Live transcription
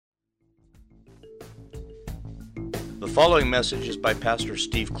The following message is by Pastor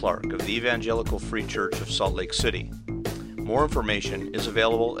Steve Clark of the Evangelical Free Church of Salt Lake City. More information is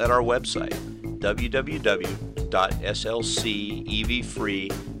available at our website,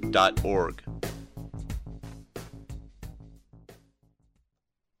 www.slcevfree.org.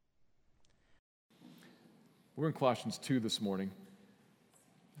 We're in Colossians 2 this morning.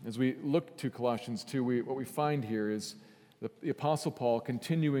 As we look to Colossians 2, what we find here is the Apostle Paul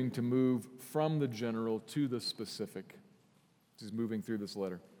continuing to move from the general to the specific. He's moving through this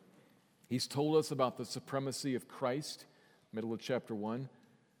letter. He's told us about the supremacy of Christ, middle of chapter 1.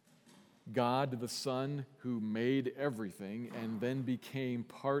 God the Son who made everything and then became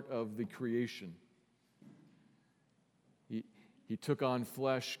part of the creation. He took on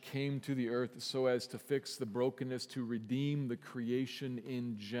flesh, came to the earth so as to fix the brokenness, to redeem the creation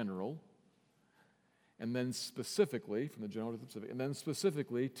in general. And then specifically, from the general to the specific, and then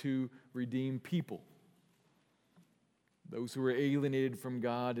specifically to redeem people. Those who were alienated from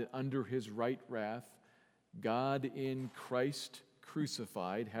God under his right wrath, God in Christ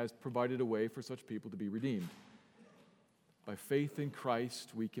crucified has provided a way for such people to be redeemed. By faith in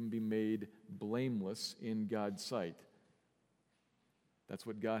Christ, we can be made blameless in God's sight. That's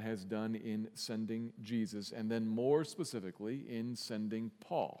what God has done in sending Jesus, and then more specifically in sending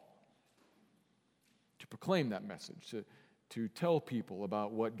Paul to proclaim that message, to tell people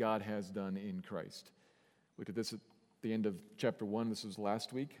about what God has done in Christ. Look at this at the end of chapter 1. This was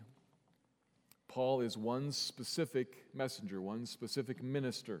last week. Paul is one specific messenger, one specific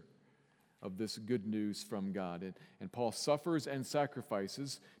minister of this good news from God. And Paul suffers and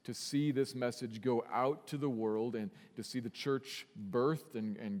sacrifices to see this message go out to the world and to see the church birthed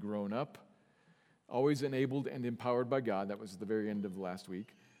and grown up, always enabled and empowered by God. That was the very end of last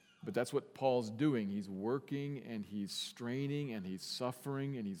week. But that's what Paul's doing. He's working and he's straining and he's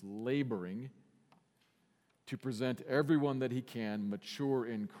suffering and he's laboring to present everyone that he can mature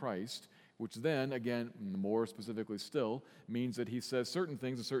in Christ, which then, again, more specifically still, means that he says certain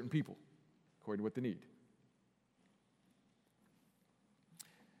things to certain people according to what they need.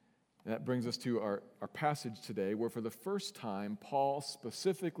 That brings us to our passage today, where for the first time, Paul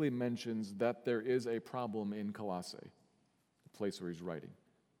specifically mentions that there is a problem in Colossae, the place where he's writing.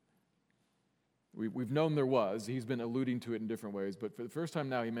 We've known there was. He's been alluding to it in different ways, but for the first time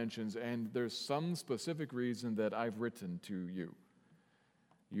now he mentions, and there's some specific reason that I've written to you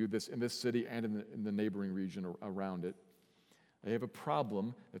in this city and in the neighboring region around it. They have a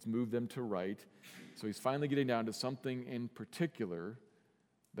problem that's moved them to write. So he's finally getting down to something in particular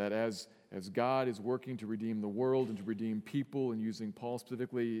that as God is working to redeem the world and to redeem people and using Paul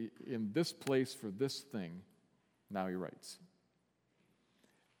specifically in this place for this thing, now he writes.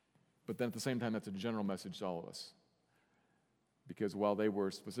 But then at the same time, that's a general message to all of us. Because while they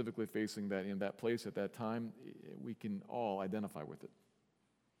were specifically facing that in that place at that time, we can all identify with it.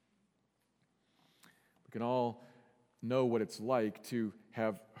 We can all know what it's like to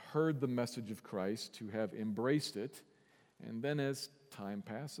have heard the message of Christ, to have embraced it, and then as time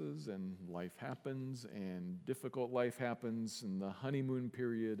passes and life happens and difficult life happens and the honeymoon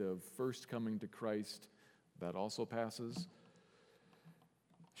period of first coming to Christ, that also passes.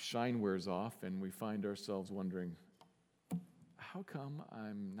 Shine wears off and we find ourselves wondering, how come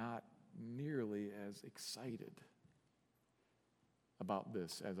I'm not nearly as excited about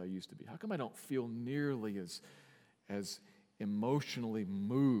this as I used to be? How come I don't feel nearly as emotionally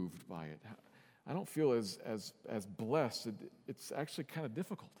moved by it? I don't feel as blessed. It's actually kind of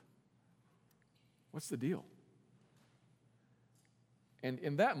difficult. What's the deal? And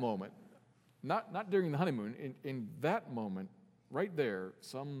in that moment, not during the honeymoon, in that moment, right there,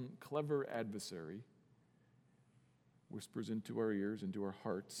 some clever adversary whispers into our ears, into our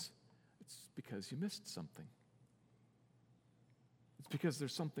hearts, it's because you missed something. It's because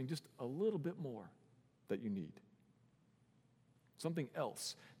there's something just a little bit more that you need. Something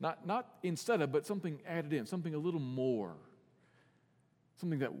else. Not instead of, but something added in, something a little more.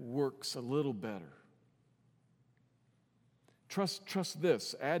 Something that works a little better. Trust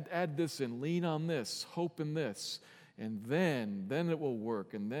this. Add this in. Lean on this. Hope in this. And then it will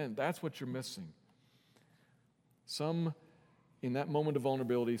work. And then that's what you're missing. Some, in that moment of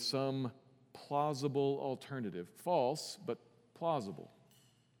vulnerability, some plausible alternative. False, but plausible.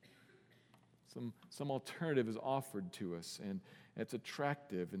 Some alternative is offered to us, and it's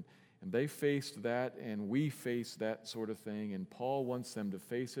attractive. And they faced that, and we face that sort of thing. And Paul wants them to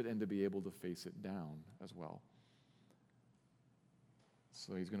face it and to be able to face it down as well.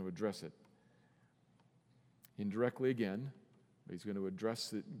 So he's going to address it indirectly again, but he's going to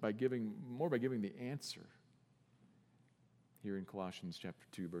address it by giving the answer. here in Colossians chapter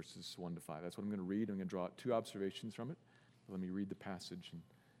 2, verses 1 to 5. That's what I'm going to read. I'm going to draw out two observations from it. Let me read the passage,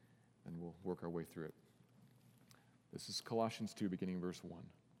 and we'll work our way through it. This is Colossians 2, beginning verse 1.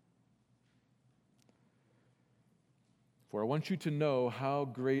 For I want you to know how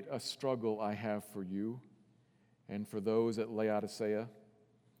great a struggle I have for you and for those at Laodicea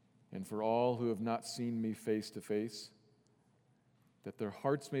and for all who have not seen me face to face, that their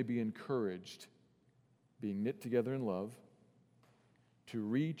hearts may be encouraged, being knit together in love, to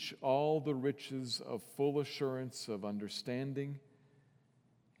reach all the riches of full assurance of understanding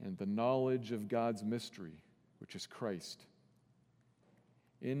and the knowledge of God's mystery, which is Christ,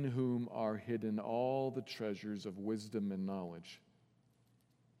 in whom are hidden all the treasures of wisdom and knowledge.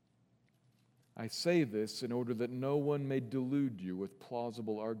 I say this in order that no one may delude you with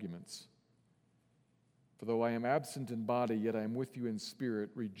plausible arguments. For though I am absent in body, yet I am with you in spirit,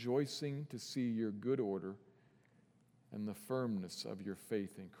 rejoicing to see your good order and the firmness of your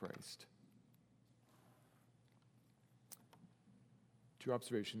faith in Christ. Two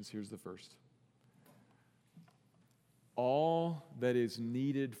observations. Here's the first. All that is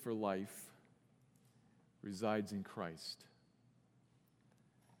needed for life resides in Christ.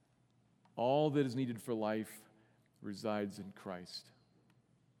 All that is needed for life resides in Christ.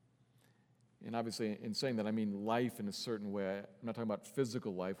 And obviously, in saying that, I mean life in a certain way. I'm not talking about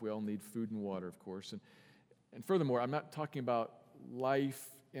physical life. We all need food and water, of course. And furthermore, I'm not talking about life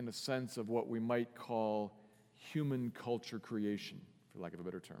in a sense of what we might call human culture creation, for lack of a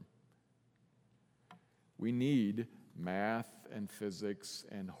better term. We need math and physics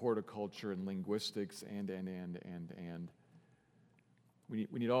and horticulture and linguistics and. We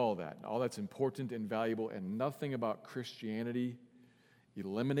need all that. All that's important and valuable, and nothing about Christianity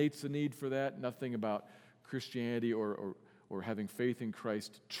eliminates the need for that. Nothing about Christianity or having faith in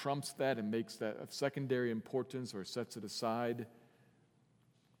Christ trumps that and makes that of secondary importance or sets it aside.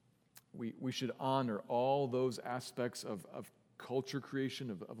 We should honor all those aspects of culture creation,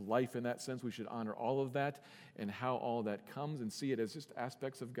 of life in that sense. We should honor all of that and how all that comes and see it as just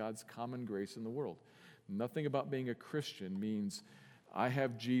aspects of God's common grace in the world. Nothing about being a Christian means I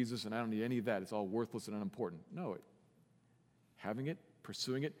have Jesus and I don't need any of that. It's all worthless and unimportant. No, having it,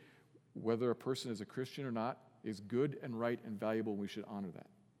 pursuing it, whether a person is a Christian or not, is good and right and valuable, and we should honor that.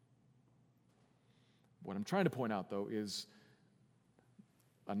 What I'm trying to point out, though, is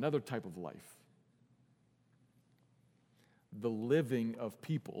another type of life. The living of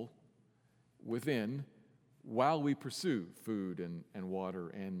people within while we pursue food and water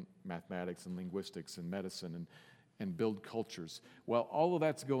and mathematics and linguistics and medicine and build cultures. While all of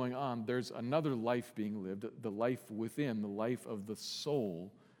that's going on, there's another life being lived, the life within, the life of the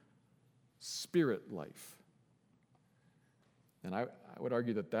soul, spirit life. And I would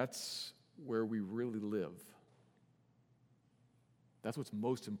argue that that's where we really live. That's what's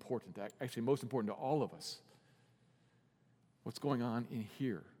most important, actually most important to all of us. What's going on in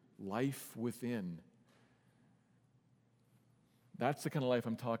here? Life within. That's the kind of life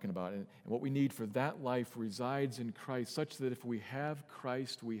I'm talking about. And what we need for that life resides in Christ, such that if we have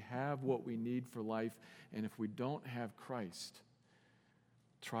Christ, we have what we need for life. And if we don't have Christ,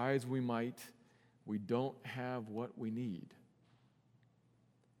 try as we might, we don't have what we need.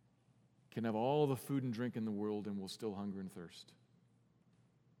 Can have all the food and drink in the world and we'll still hunger and thirst.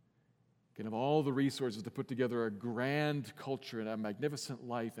 Can have all the resources to put together a grand culture and a magnificent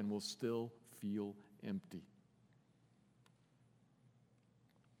life and we'll still feel empty.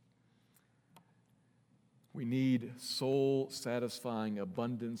 We need soul-satisfying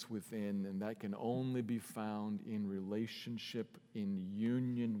abundance within, and that can only be found in relationship, in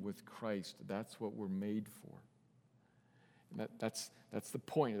union with Christ. That's what we're made for. And that's the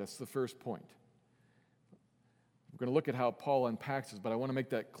point. That's the first point. We're going to look at how Paul unpacks this, but I want to make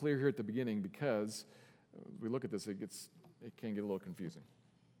that clear here at the beginning because as we look at this, it can get a little confusing.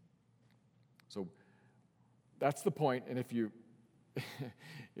 So that's the point, and if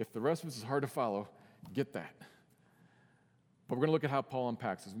the rest of this is hard to follow, get that. But we're going to look at how Paul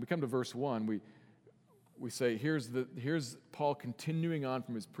unpacks this. When we come to verse 1, we say, here's Paul continuing on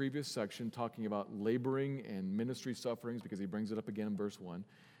from his previous section, talking about laboring and ministry sufferings, because he brings it up again in verse 1.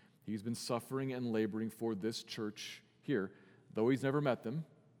 He's been suffering and laboring for this church here, though he's never met them.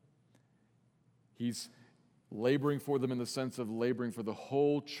 He's laboring for them in the sense of laboring for the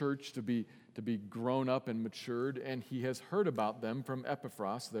whole church to be grown up and matured, and he has heard about them from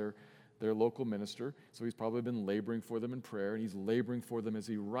Epaphras, their local minister, so he's probably been laboring for them in prayer, and he's laboring for them as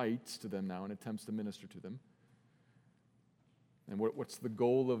he writes to them now and attempts to minister to them. And what's the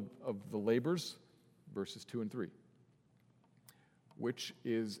goal of the labors? Verses 2 and 3, which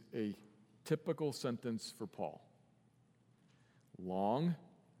is a typical sentence for Paul. long,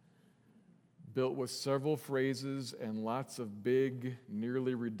 built with several phrases and lots of big,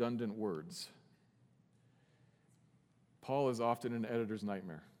 nearly redundant words. Paul is often an editor's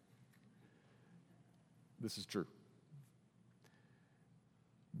nightmare. This is true.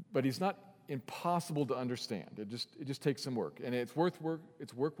 But he's not impossible to understand. It just takes some work. And it's work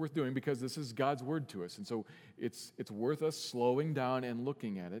worth doing because this is God's word to us. And so it's worth us slowing down and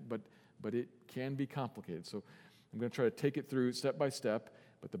looking at it, but it can be complicated. So I'm going to try to take it through step by step,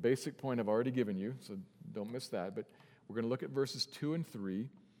 but the basic point I've already given you, so don't miss that. But we're going to look at verses 2 and 3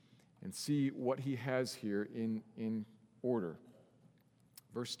 and see what he has here in order.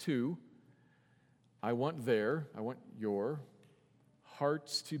 Verse 2, I want your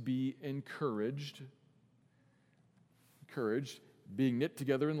hearts to be encouraged, being knit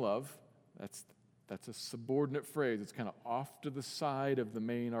together in love. That's a subordinate phrase. It's kind of off to the side of the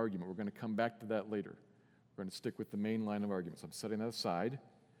main argument. We're going to come back to that later. We're going to stick with the main line of arguments. I'm setting that aside.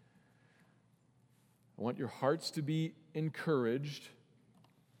 I want your hearts to be encouraged,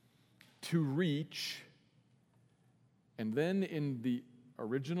 to reach, and then in the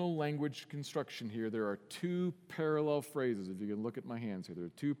original language construction here, there are two parallel phrases. If you can look at my hands here, there are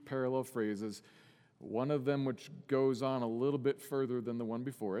two parallel phrases. One of them which goes on a little bit further than the one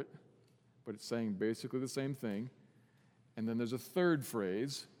before it, but it's saying basically the same thing. And then there's a third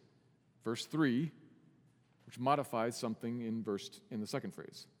phrase, verse 3, which modifies something in the second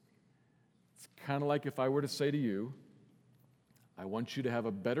phrase. It's kind of like if I were to say to you, I want you to have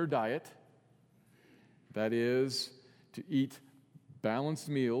a better diet, that is, to eat balanced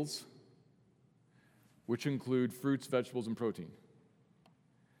meals, which include fruits, vegetables, and protein.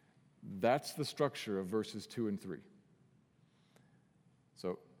 That's the structure of verses 2 and 3.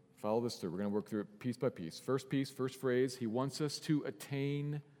 So follow this through. We're going to work through it piece by piece. First piece, first phrase, he wants us to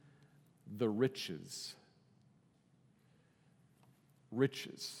attain the riches.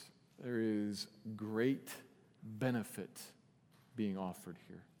 Riches. There is great benefit being offered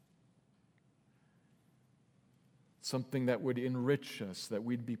here. Something that would enrich us, that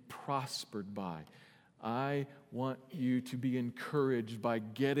we'd be prospered by. I want you to be encouraged by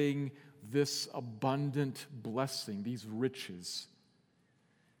getting this abundant blessing, these riches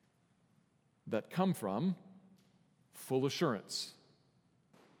that come from full assurance,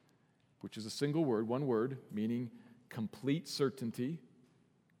 which is a single word, one word, meaning complete certainty.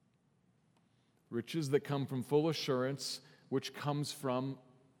 Riches that come from full assurance, which comes from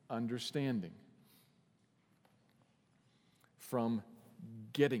understanding. From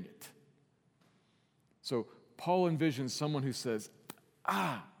getting it. So Paul envisions someone who says,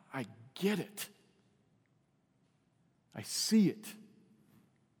 I get it. I see it.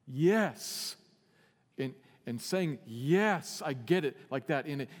 Yes. And saying, yes, I get it, like that,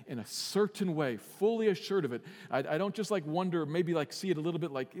 in a certain way, fully assured of it. I don't just wonder, maybe see it a little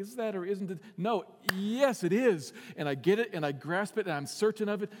bit like, is that or isn't it? No, yes, it is. And I get it and I grasp it and I'm certain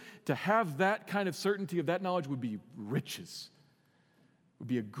of it. To have that kind of certainty of that knowledge would be riches. Would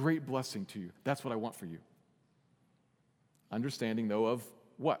be a great blessing to you. That's what I want for you. Understanding, though, of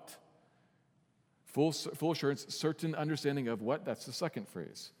what? Full assurance, certain understanding of what? That's the second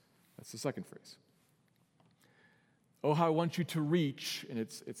phrase. Oh, how I want you to reach, and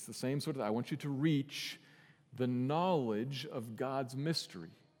it's the same sort of, I want you to reach the knowledge of God's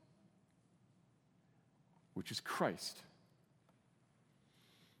mystery, which is Christ.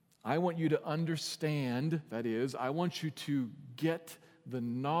 I want you to understand, that is, I want you to get the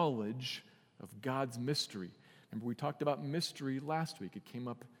knowledge of God's mystery. Remember, we talked about mystery last week. It came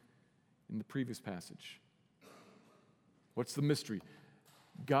up in the previous passage. What's the mystery?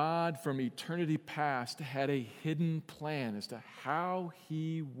 God, from eternity past, had a hidden plan as to how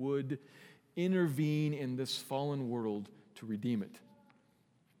he would intervene in this fallen world to redeem it.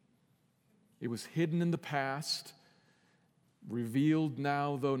 It was hidden in the past, revealed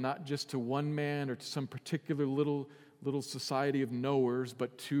now, though, not just to one man or to some particular little society of knowers,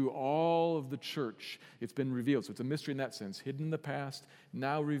 but to all of the church. It's been revealed. So it's a mystery in that sense. Hidden in the past,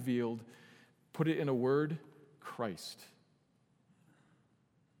 now revealed. Put it in a word, Christ.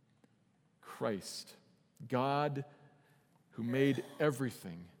 Christ. God who made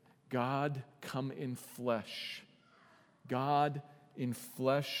everything. God come in flesh. God in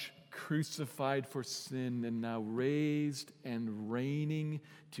flesh, crucified for sin and now raised and reigning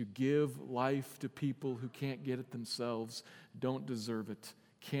to give life to people who can't get it themselves, don't deserve it,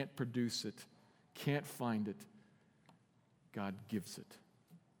 can't produce it, can't find it. God gives it.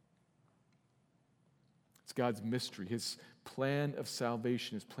 It's God's mystery, his plan of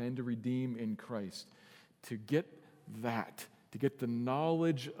salvation, his plan to redeem in Christ. To get that, to get the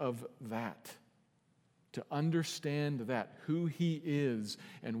knowledge of that, to understand that, who He is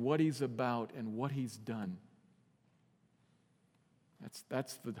and what He's about and what He's done.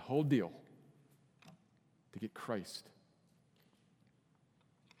 That's the whole deal, to get Christ.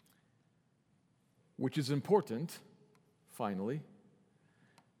 Which is important, finally,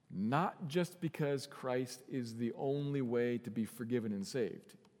 not just because Christ is the only way to be forgiven and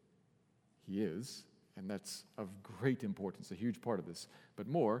saved. He is, and that's of great importance, a huge part of this. But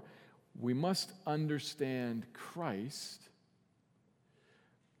more, we must understand Christ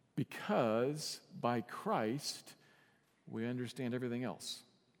because by Christ we understand everything else.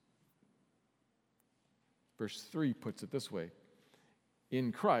 Verse 3 puts it this way: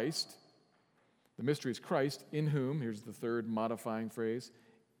 in Christ, the mystery is Christ, in whom, here's the third modifying phrase,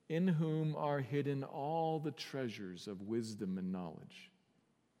 in whom are hidden all the treasures of wisdom and knowledge.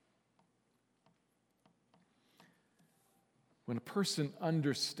 When a person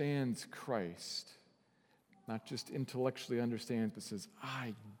understands Christ, not just intellectually understands, but says,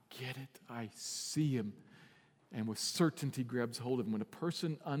 I get it, I see Him, and with certainty grabs hold of Him. When a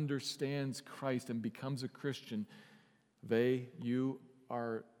person understands Christ and becomes a Christian, you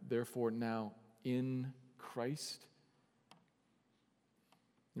are therefore now in Christ.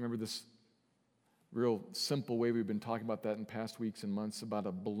 You remember this real simple way we've been talking about that in past weeks and months, about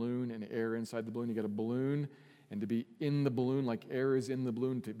a balloon and air inside the balloon. You got a balloon, and to be in the balloon, like air is in the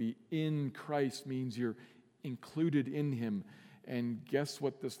balloon, to be in Christ means you're included in Him. And guess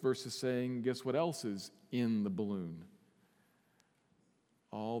what this verse is saying? Guess what else is in the balloon?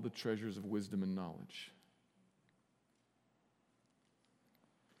 All the treasures of wisdom and knowledge.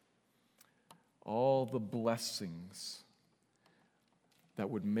 All the blessings that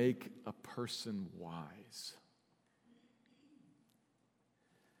would make a person wise.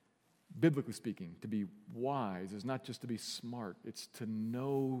 Biblically speaking, to be wise is not just to be smart, it's to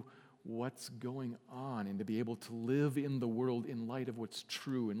know what's going on and to be able to live in the world in light of what's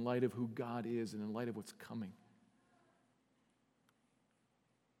true, in light of who God is, and in light of what's coming.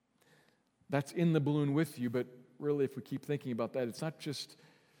 That's in the balloon with you, but really, if we keep thinking about that, it's not just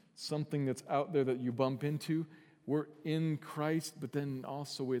something that's out there that you bump into. We're in Christ, but then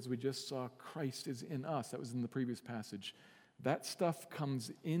also, as we just saw, Christ is in us. That was in the previous passage. That stuff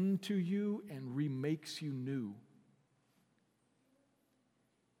comes into you and remakes you new.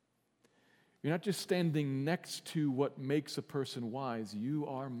 You're not just standing next to what makes a person wise, you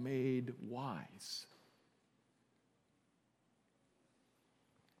are made wise.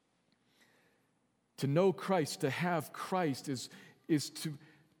 To know Christ, to have Christ, is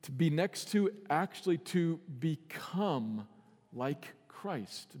to be next to, actually to become like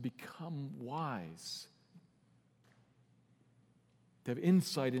Christ, to become wise, to have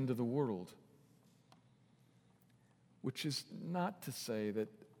insight into the world, which is not to say that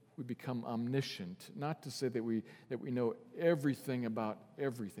we become omniscient, not to say that we know everything about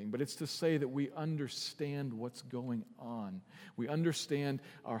everything, but it's to say that we understand what's going on. We understand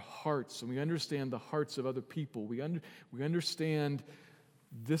our hearts, and we understand the hearts of other people. We understand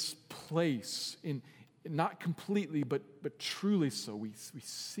this place, in not completely, but truly so. We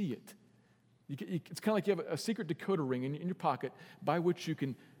see it. It's kind of like you have a secret decoder ring in your pocket by which you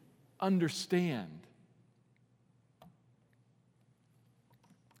can understand.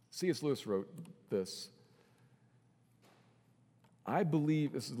 C.S. Lewis wrote this.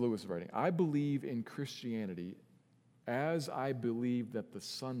 This is Lewis writing, I believe in Christianity as I believe that the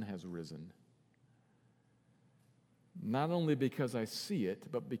sun has risen. Not only because I see it,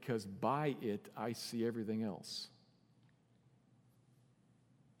 but because by it I see everything else.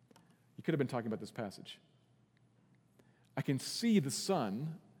 You could have been talking about this passage. I can see the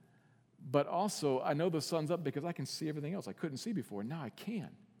sun, but also I know the sun's up because I can see everything else I couldn't see before. Now I can.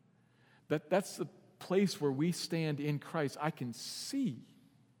 That's the place where we stand in Christ. I can see.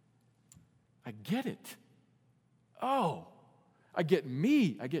 I get it. Oh, I get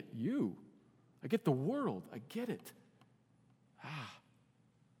me. I get you. I get the world. I get it.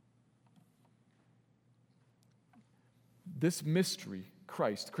 This mystery,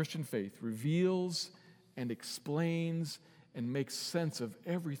 Christ, Christian faith, reveals and explains and makes sense of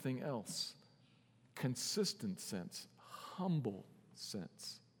everything else. Consistent sense, humble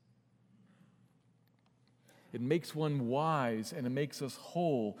sense. It makes one wise and it makes us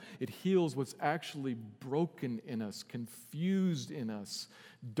whole. It heals what's actually broken in us, confused in us,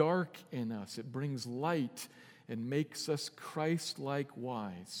 dark in us. It brings light and makes us Christ-like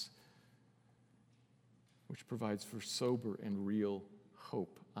wise, which provides for sober and real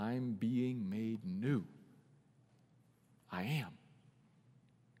hope. I'm being made new. I am.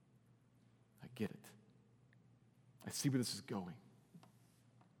 I get it. I see where this is going.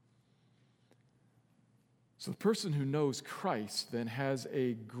 So the person who knows Christ then has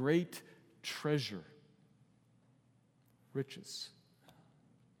a great treasure, riches.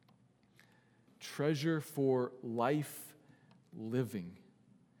 Treasure for life living.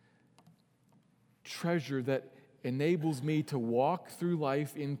 Treasure that enables me to walk through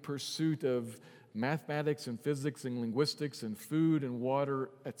life in pursuit of mathematics and physics and linguistics and food and water,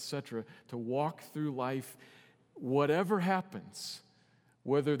 etc., to walk through life, whatever happens,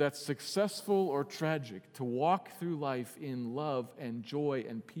 whether that's successful or tragic, to walk through life in love and joy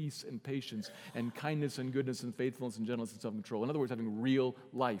and peace and patience and kindness and goodness and faithfulness and gentleness and self-control. In other words, having real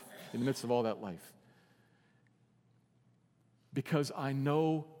life in the midst of all that life. Because I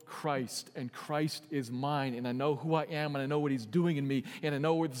know Christ, and Christ is mine, and I know who I am, and I know what He's doing in me, and I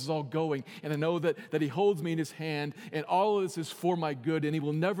know where this is all going, and I know that He holds me in His hand, and all of this is for my good, and He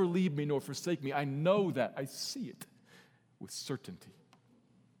will never leave me nor forsake me. I know that. I see it with certainty.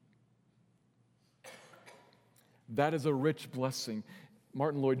 That is a rich blessing.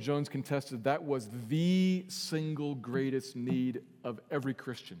 Martin Lloyd-Jones contested that was the single greatest need of every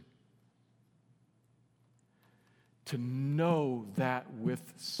Christian. To know that with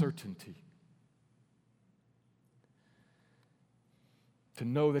certainty. To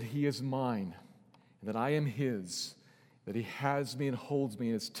know that He is mine, and that I am His, that He has me and holds me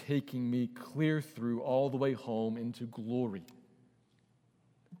and is taking me clear through all the way home into glory.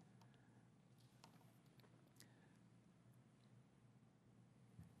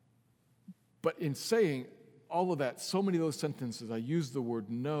 But in saying all of that, so many of those sentences, I use the word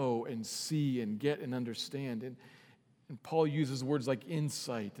know and see and get and understand. And Paul uses words like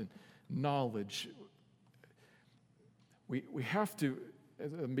insight and knowledge. We have to,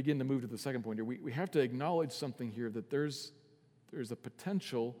 as I begin to move to the second point here, we have to acknowledge something here, that there's a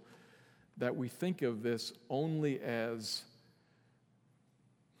potential that we think of this only as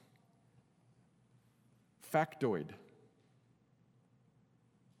factoid.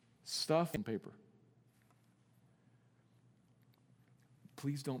 Stuff and paper.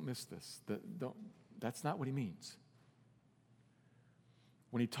 Please don't miss this. That's not what he means.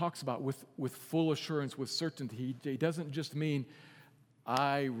 When he talks about with full assurance, with certainty, he doesn't just mean,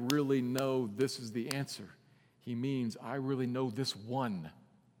 I really know this is the answer. He means, I really know this one,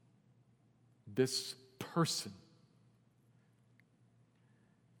 this person.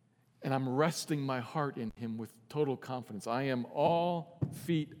 And I'm resting my heart in Him with total confidence. I am all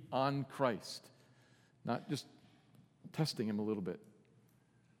feet on Christ, not just testing Him a little bit.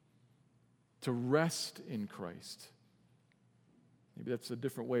 To rest in Christ. Maybe that's a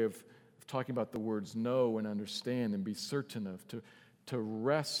different way of talking about the words know and understand and be certain of. To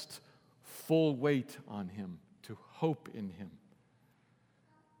rest full weight on Him, to hope in Him.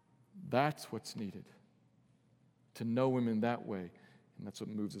 That's what's needed. To know Him in that way. And that's what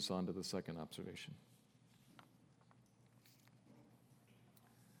moves us on to the second observation.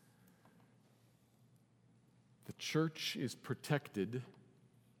 The church is protected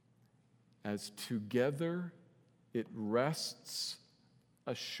as together it rests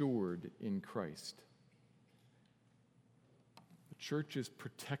assured in Christ. The church is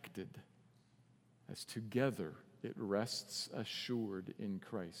protected as together it rests assured in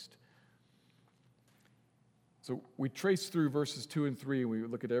Christ. So we trace through verses 2 and 3, and we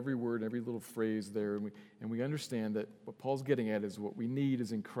look at every word, every little phrase there, and we understand that what Paul's getting at is what we need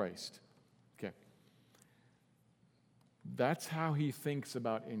is in Christ. Okay. That's how he thinks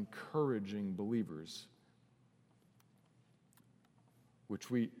about encouraging believers, which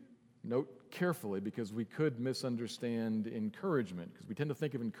we note carefully because we could misunderstand encouragement, because we tend to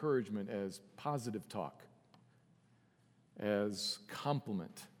think of encouragement as positive talk, as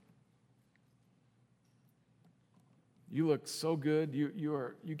compliment. You look so good.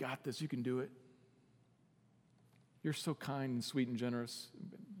 You got this. You can do it. You're so kind and sweet and generous.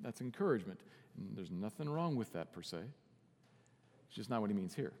 That's encouragement. And there's nothing wrong with that per se. It's just not what he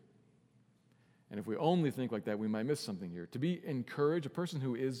means here. And if we only think like that, we might miss something here. To be encouraged, a person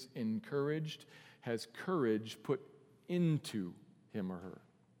who is encouraged has courage put into him or her.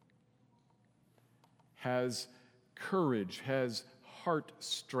 Has courage, has heart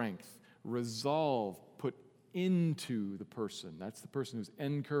strength, resolve put into the person. That's the person who's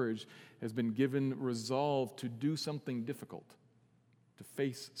encouraged, has been given resolve to do something difficult, to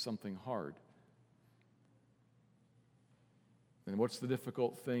face something hard. And what's the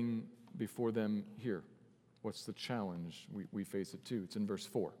difficult thing before them here? What's the challenge? We face it too. It's in verse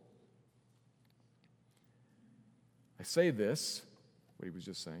 4. I say this, what he was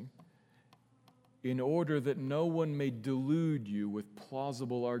just saying, in order that no one may delude you with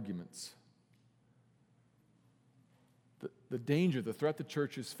plausible arguments. The danger, the threat the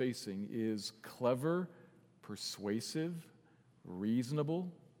church is facing is clever, persuasive,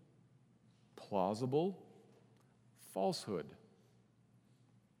 reasonable, plausible falsehood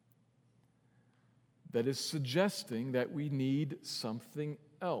that is suggesting that we need something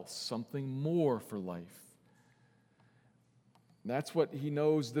else, something more for life. And that's what he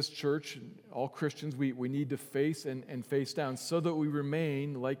knows this church, all Christians, we need to face and face down so that we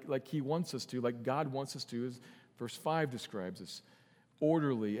remain like he wants us to, like God wants us to, as verse 5 describes us,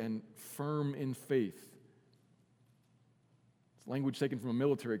 orderly and firm in faith. It's language taken from a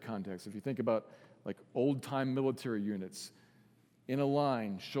military context. If you think about like old-time military units, in a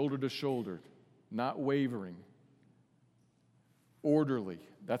line, shoulder to shoulder, not wavering, orderly.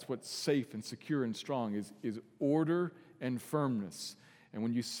 That's what's safe and secure and strong is order and firmness. And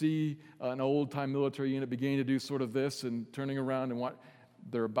when you see an old-time military unit beginning to do sort of this and turning around and what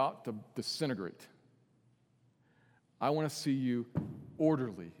they're about to disintegrate, I want to see you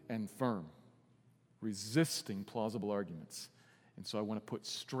orderly and firm, resisting plausible arguments. And so I want to put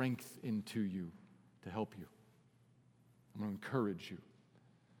strength into you to help you. I'm going to encourage you.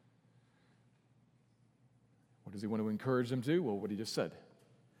 What does he want to encourage them to? Well, what he just said.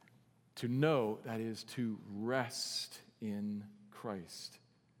 To know, that is to rest in Christ.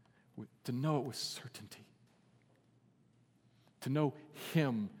 To know it with certainty. To know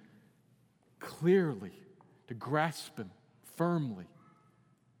him clearly. To grasp him firmly.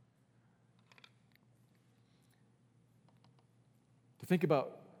 To think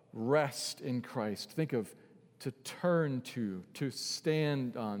about rest in Christ. Think of to turn to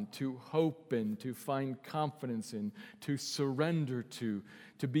stand on, to hope in, to find confidence in, to surrender to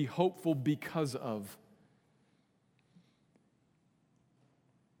be hopeful because of.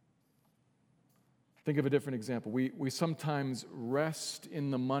 Think of a different example. We sometimes rest in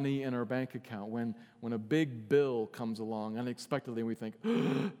the money in our bank account when a big bill comes along unexpectedly and we think,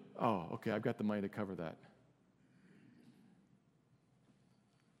 oh, okay, I've got the money to cover that.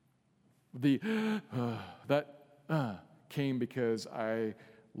 That came because I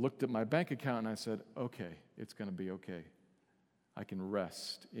looked at my bank account and I said, okay, it's going to be okay. I can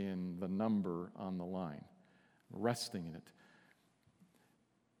rest in the number on the line, resting in it.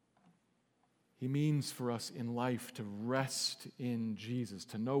 He means for us in life to rest in Jesus,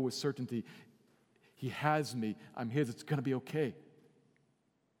 to know with certainty, he has me, I'm his, it's going to be okay.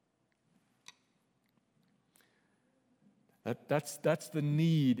 That's the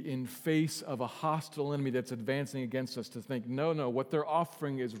need in face of a hostile enemy that's advancing against us to think, no, what they're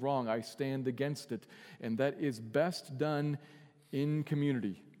offering is wrong. I stand against it. And that is best done in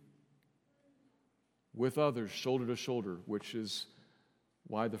community with others, shoulder to shoulder, which is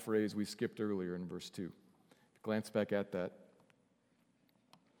why the phrase we skipped earlier in verse 2. Glance back at that.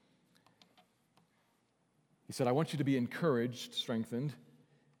 He said, I want you to be encouraged, strengthened,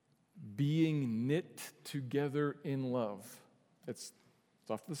 being knit together in love. It's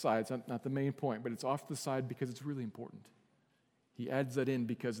off to the side. It's not the main point, but it's off to the side because it's really important. He adds that in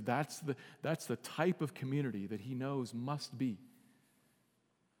because that's the type of community that he knows must be.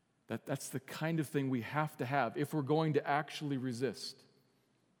 That's the kind of thing we have to have if we're going to actually resist.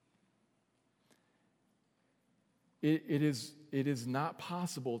 It is not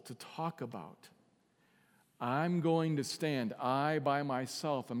possible to talk about, I'm going to stand, I by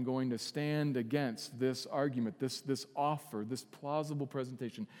myself am going to stand against this argument, this offer, this plausible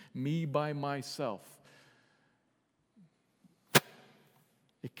presentation, me by myself.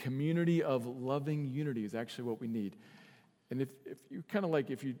 A community of loving unity is actually what we need. And if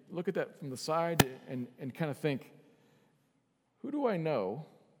you look at that from the side and kind of think, who do I know?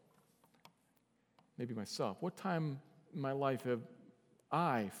 Maybe myself. What time in my life have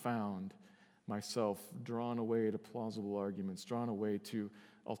I found myself drawn away to plausible arguments, drawn away to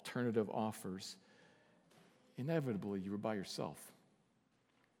alternative offers? Inevitably, you were by yourself.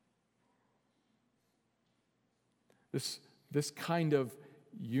 This kind of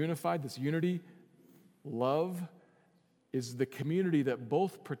unified, this unity, love, is the community that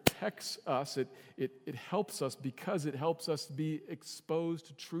both protects us, it helps us because it helps us be exposed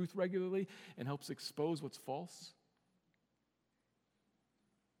to truth regularly and helps expose what's false.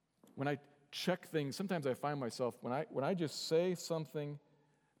 When I check things, sometimes I find myself, when I just say something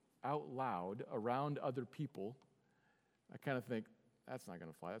out loud around other people, I kind of think, that's not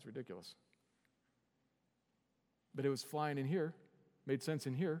going to fly, that's ridiculous. But it was flying in here, made sense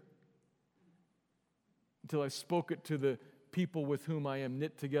in here, until I spoke it to the people with whom I am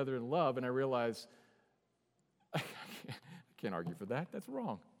knit together in love, and I realized, I can't argue for that, that's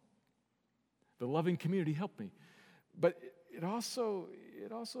wrong. The loving community helped me. But it also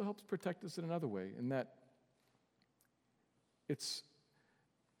helps protect us in another way, in that it's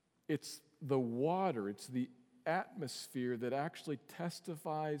the water, it's the atmosphere that actually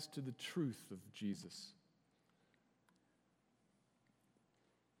testifies to the truth of Jesus.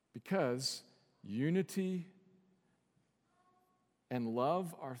 Because unity and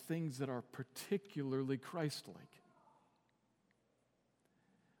love are things that are particularly Christ-like.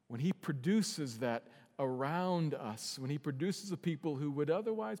 When He produces that around us, when He produces a people who would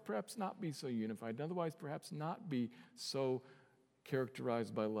otherwise perhaps not be so unified, otherwise perhaps not be so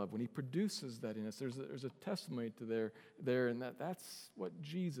characterized by love, when He produces that in us, there's a testimony to there, and that's what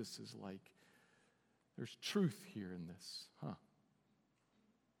Jesus is like. There's truth here in this,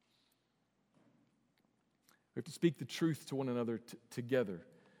 We have to speak the truth to one another together.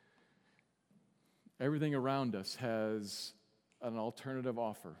 Everything around us has an alternative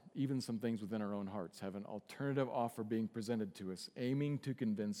offer. Even some things within our own hearts have an alternative offer being presented to us, aiming to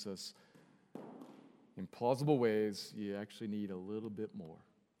convince us in plausible ways you actually need a little bit more.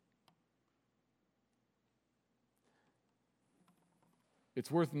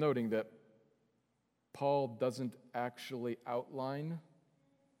 It's worth noting that Paul doesn't actually outline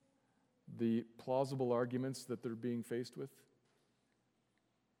the plausible arguments that they're being faced with.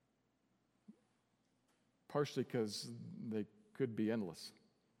 Partially because they could be endless.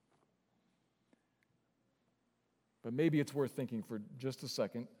 But maybe it's worth thinking for just a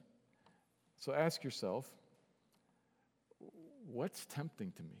second. So ask yourself, what's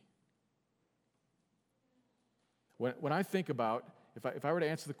tempting to me? When I think about, if I were to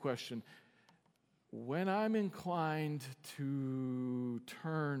answer the question, when I'm inclined to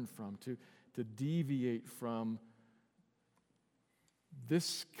turn from, to deviate from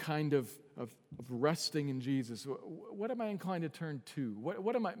this kind of resting in Jesus, what am I inclined to turn to?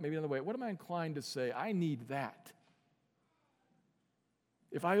 What am I, maybe another way, what am I inclined to say, I need that?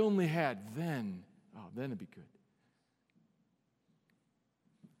 If I only had, then it'd be good.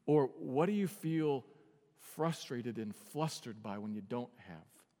 Or what do you feel frustrated and flustered by when you don't have?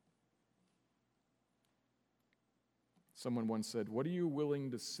 Someone once said, what are you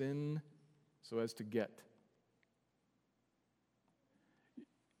willing to sin so as to get?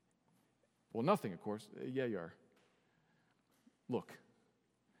 Well, nothing, of course. Yeah, you are. Look,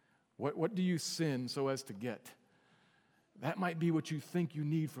 what do you sin so as to get? That might be what you think you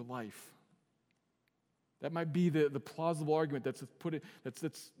need for life. That might be the plausible argument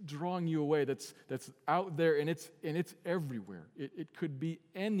that's drawing you away, that's out there, and it's everywhere. It could be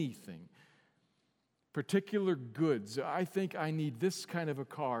anything. Particular goods. I think I need this kind of a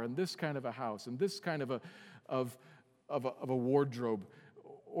car, and this kind of a house, and this kind of a wardrobe,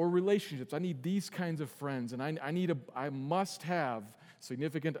 or relationships. I need these kinds of friends, and I must have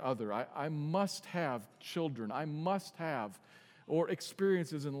significant other. I must have children. I must have, or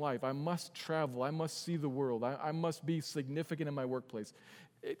experiences in life. I must travel. I must see the world. I must be significant in my workplace.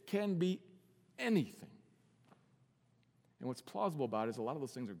 It can be anything. And what's plausible about it is a lot of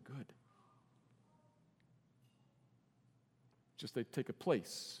those things are good. Just they take a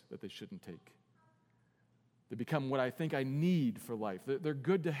place that they shouldn't take. They become what I think I need for life. They're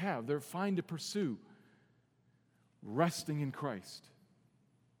good to have. They're fine to pursue. Resting in Christ.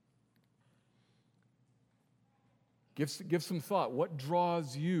 Give some thought. What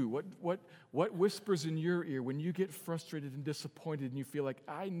draws you? What whispers in your ear when you get frustrated and disappointed and you feel like,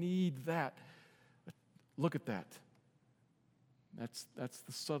 I need that? Look at that. That's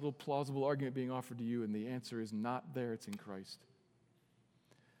the subtle, plausible argument being offered to you, and the answer is not there. It's in Christ.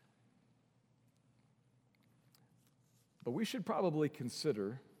 But we should probably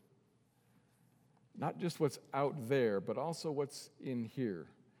consider not just what's out there, but also what's in here.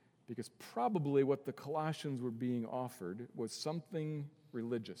 Because probably what the Colossians were being offered was something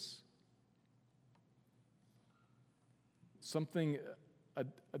religious. Something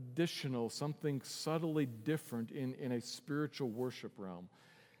additional, something subtly different in a spiritual worship realm.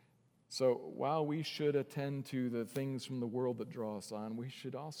 So while we should attend to the things from the world that draw us on, we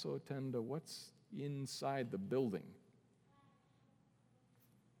should also attend to what's inside the building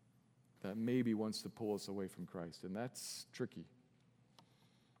that maybe wants to pull us away from Christ, and that's tricky.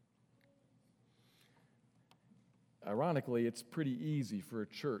 Ironically, it's pretty easy for a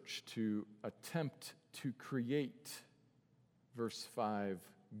church to attempt to create, verse 5,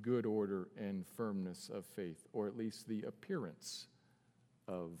 good order and firmness of faith, or at least the appearance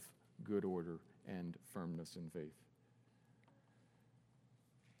of good order and firmness in faith.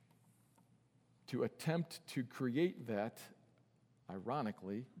 To attempt to create that,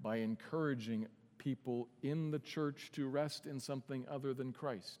 ironically, by encouraging people in the church to rest in something other than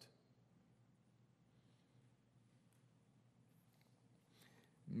Christ.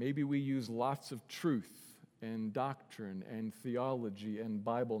 Maybe we use lots of truth and doctrine and theology and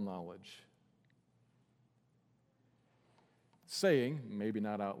Bible knowledge saying, maybe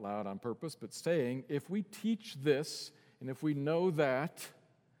not out loud on purpose, but saying, if we teach this and if we know that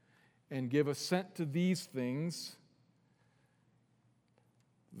and give assent to these things,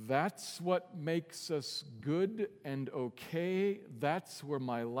 that's what makes us good and okay. That's where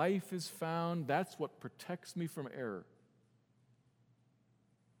my life is found. That's what protects me from error.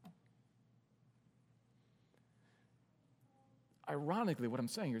 Ironically, what I'm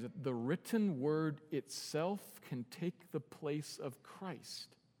saying here is that the written word itself can take the place of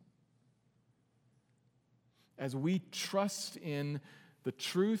Christ. As we trust in the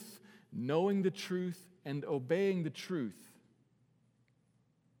truth, knowing the truth, and obeying the truth.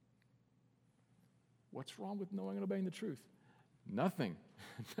 What's wrong with knowing and obeying the truth? Nothing.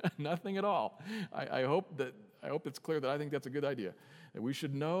 Nothing at all. I hope it's clear that I think that's a good idea. That we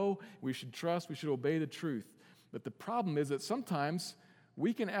should know, we should trust, we should obey the truth. But the problem is that sometimes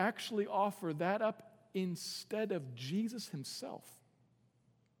we can actually offer that up instead of Jesus himself.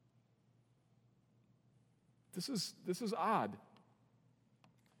 This is odd.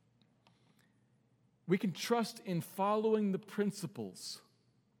 We can trust in following the principles,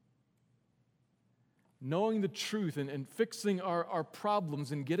 knowing the truth and fixing our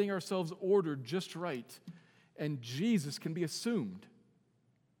problems and getting ourselves ordered just right. And Jesus can be assumed.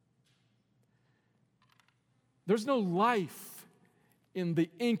 There's no life in the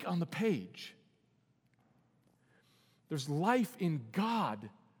ink on the page. There's life in God.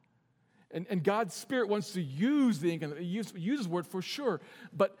 And God's Spirit wants to use the ink, and use His word for sure,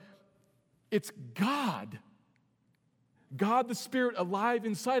 but it's God. God the Spirit alive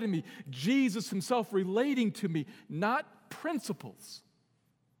inside of me. Jesus himself relating to me, not principles.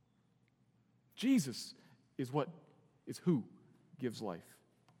 Jesus is who gives life.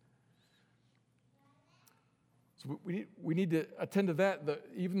 So we need to attend to that.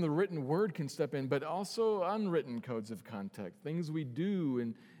 Even the written word can step in, but also unwritten codes of conduct, things we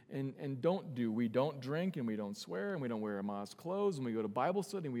do and don't do. We don't drink and we don't swear and we don't wear modest clothes and we go to Bible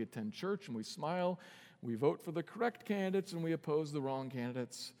study and we attend church and we smile. We vote for the correct candidates and we oppose the wrong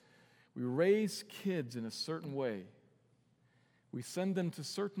candidates. We raise kids in a certain way. We send them to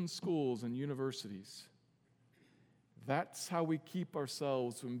certain schools and universities. That's how we keep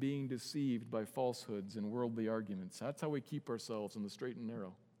ourselves from being deceived by falsehoods and worldly arguments. That's how we keep ourselves in the straight and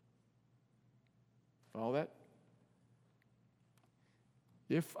narrow. Follow that?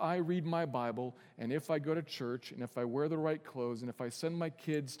 If I read my Bible, and if I go to church, and if I wear the right clothes, and if I send my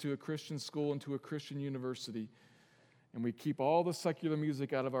kids to a Christian school and to a Christian university, and we keep all the secular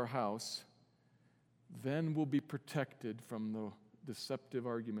music out of our house, then we'll be protected from the deceptive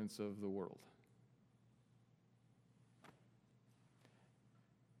arguments of the world.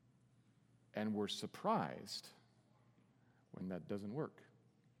 And we're surprised when that doesn't work.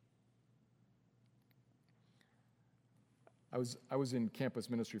 I was in campus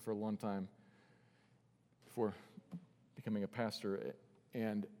ministry for a long time before becoming a pastor,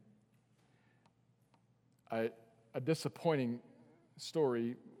 and a disappointing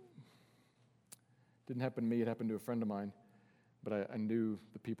story didn't happen to me, it happened to a friend of mine, but I knew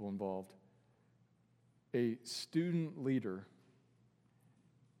the people involved. A student leader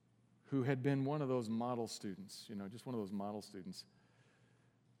who had been one of those model students, just one of those model students.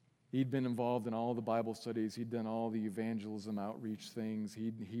 He'd been involved in all the Bible studies. He'd done all the evangelism outreach things.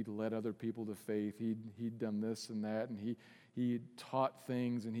 He'd led other people to faith. He'd done this and that, and he taught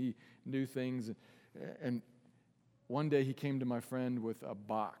things, and he knew things. And one day he came to my friend with a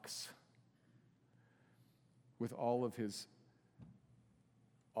box with all of his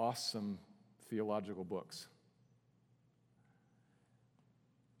awesome theological books.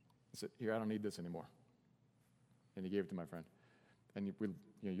 He said, "Here, I don't need this anymore." And he gave it to my friend. And you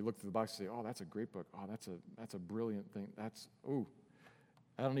look through the box and say, "Oh, that's a great book. Oh, that's a brilliant thing. I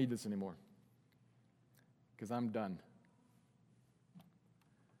don't need this anymore because I'm done."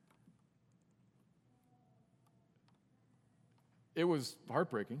 It was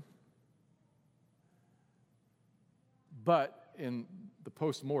heartbreaking. But in the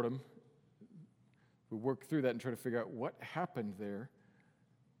post-mortem, we worked through that and tried to figure out what happened there.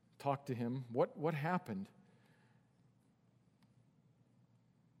 Talk to him. What happened?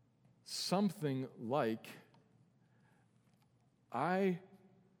 Something like, I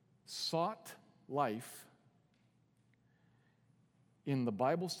sought life in the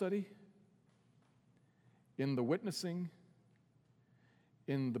Bible study, in the witnessing,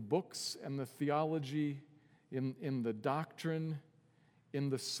 in the books and the theology, in the doctrine, in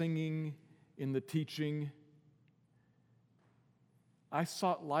the singing, in the teaching. I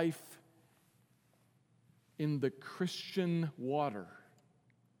sought life in the Christian water.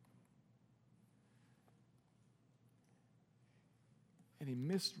 and he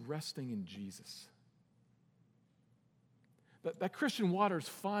missed resting in Jesus. That Christian water is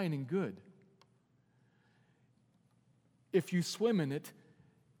fine and good if you swim in it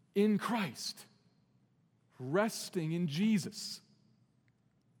in Christ, resting in Jesus.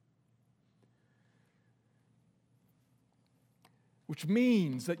 Which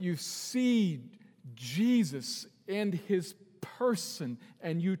means that you see Jesus and his person,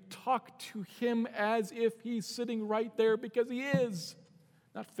 and you talk to him as if he's sitting right there, because he is.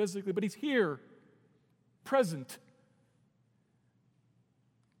 Not physically, but he's here, present.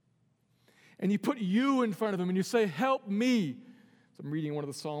 And you put you in front of him and you say, help me. So I'm reading one of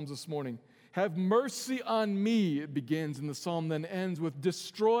the Psalms this morning. Have mercy on me, it begins, and the psalm then ends with,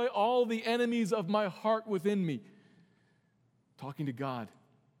 destroy all the enemies of my heart within me. Talking to God.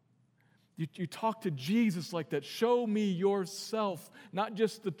 You talk to Jesus like that. Show me yourself, not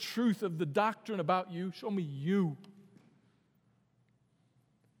just the truth of the doctrine about you. Show me you.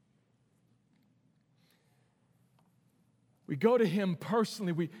 We go to him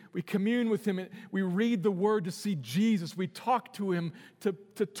personally. We commune with him. We read the word to see Jesus. We talk to him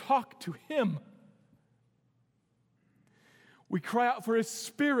to talk to him. We cry out for his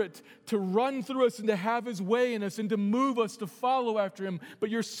Spirit to run through us and to have his way in us and to move us to follow after him. But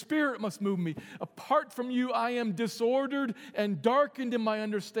your Spirit must move me. Apart from you, I am disordered and darkened in my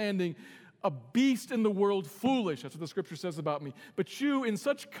understanding, a beast in the world, foolish. That's what the Scripture says about me. But you, in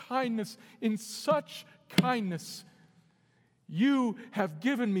such kindness, you have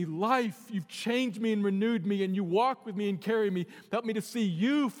given me life. You've changed me and renewed me, and you walk with me and carry me. Help me to see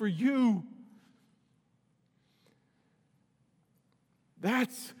you for you.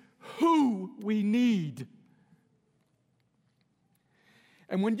 That's who we need.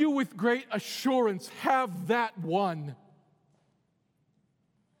 And when you with great assurance have that one,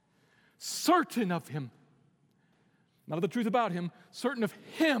 certain of him, not of the truth about him, certain of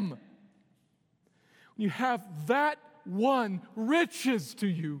him, when you have that one, riches to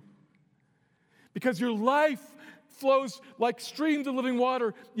you, because your life flows like streams of living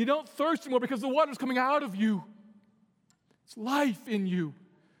water. You don't thirst anymore because the water is coming out of you. It's life in you.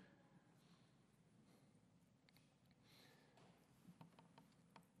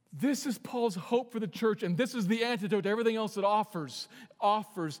 This is Paul's hope for the church, and this is the antidote to everything else that offers,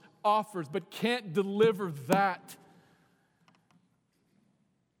 but can't deliver that.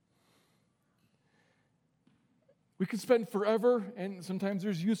 We could spend forever, and sometimes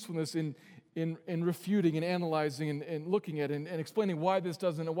there's usefulness in refuting and analyzing and looking at and explaining why this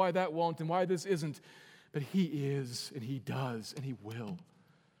doesn't and why that won't and why this isn't. But he is, and he does, and he will.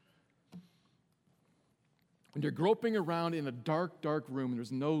 When you're groping around in a dark, dark room and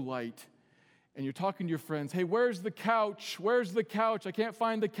there's no light, and you're talking to your friends, hey, where's the couch? Where's the couch? I can't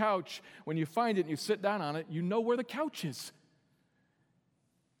find the couch. When you find it and you sit down on it, you know where the couch is.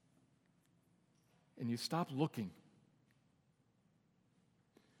 And you stop looking.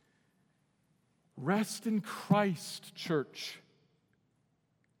 Rest in Christ, church.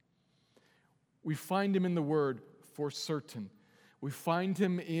 We find him in the Word for certain. We find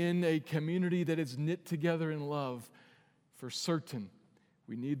him in a community that is knit together in love for certain.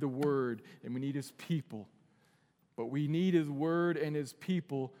 We need the Word and we need his people. But we need his Word and his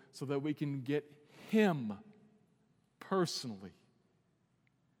people so that we can get him personally.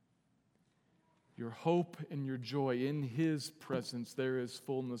 Your hope and your joy in his presence, there is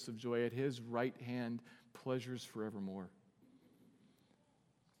fullness of joy. At his right hand, pleasures forevermore.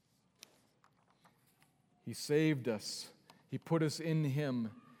 He saved us. He put us in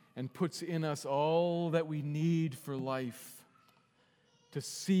him and puts in us all that we need for life, to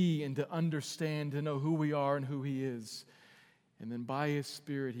see and to understand, to know who we are and who he is. And then by his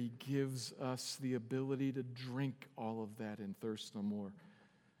Spirit, he gives us the ability to drink all of that and thirst no more.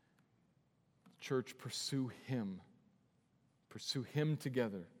 Church, pursue him. Pursue him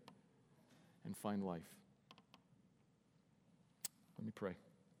together and find life. Let me pray.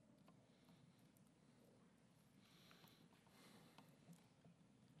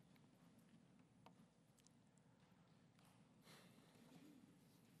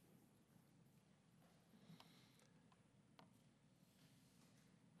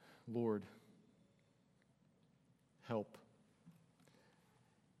 Lord, help.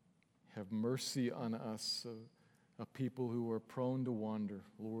 Have mercy on us, a people who are prone to wander.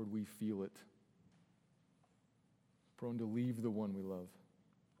 Lord, we feel it. Prone to leave the one we love.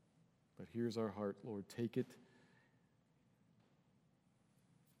 But here's our heart, Lord. Take it.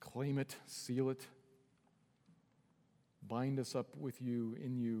 Claim it. Seal it. Bind us up with you,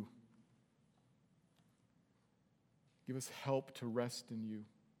 in you. Give us help to rest in you.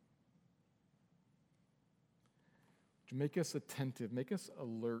 Would you make us attentive, make us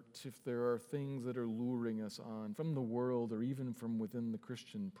alert if there are things that are luring us on from the world or even from within the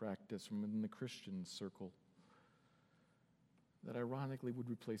Christian practice, from within the Christian circle, that ironically would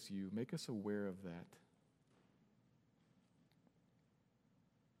replace you. Make us aware of that.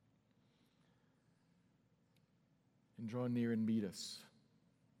 And draw near and meet us.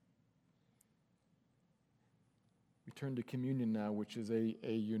 We turn to communion now, which is a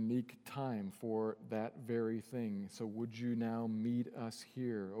unique time for that very thing. So would you now meet us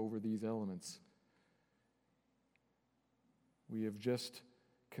here over these elements? We have just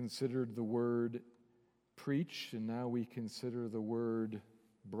considered the word preach, and now we consider the word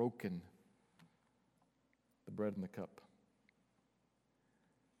broken, the bread and the cup.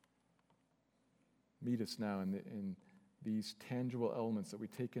 Meet us now in these tangible elements that we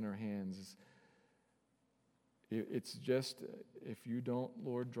take in our hands. It's just, if you don't,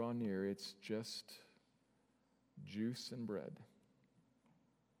 Lord, draw near, it's just juice and bread.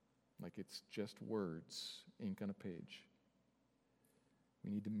 Like it's just words, ink on a page.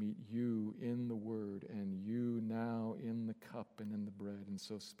 We need to meet you in the word and you now in the cup and in the bread. And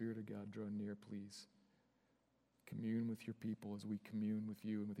so, Spirit of God, draw near, please. Commune with your people as we commune with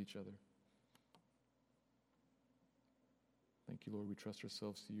you and with each other. Thank you, Lord. We trust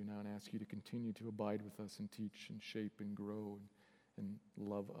ourselves to you now and ask you to continue to abide with us and teach and shape and grow and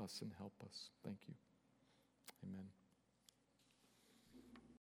love us and help us. Thank you. Amen.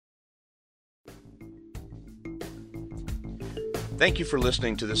 Thank you for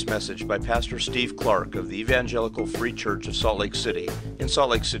listening to this message by Pastor Steve Clark of the Evangelical Free Church of Salt Lake City in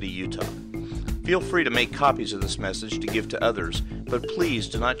Salt Lake City, Utah. Feel free to make copies of this message to give to others, but please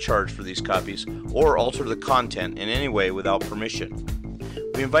do not charge for these copies or alter the content in any way without permission.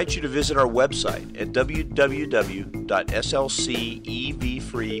 We invite you to visit our website at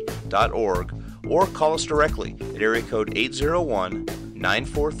www.slcevfree.org or call us directly at area code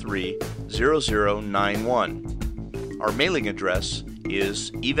 801-943-0091. Our mailing address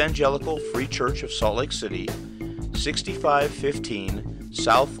is Evangelical Free Church of Salt Lake City, 6515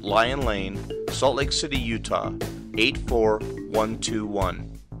 South Lion Lane, Salt Lake City, Utah, 84121.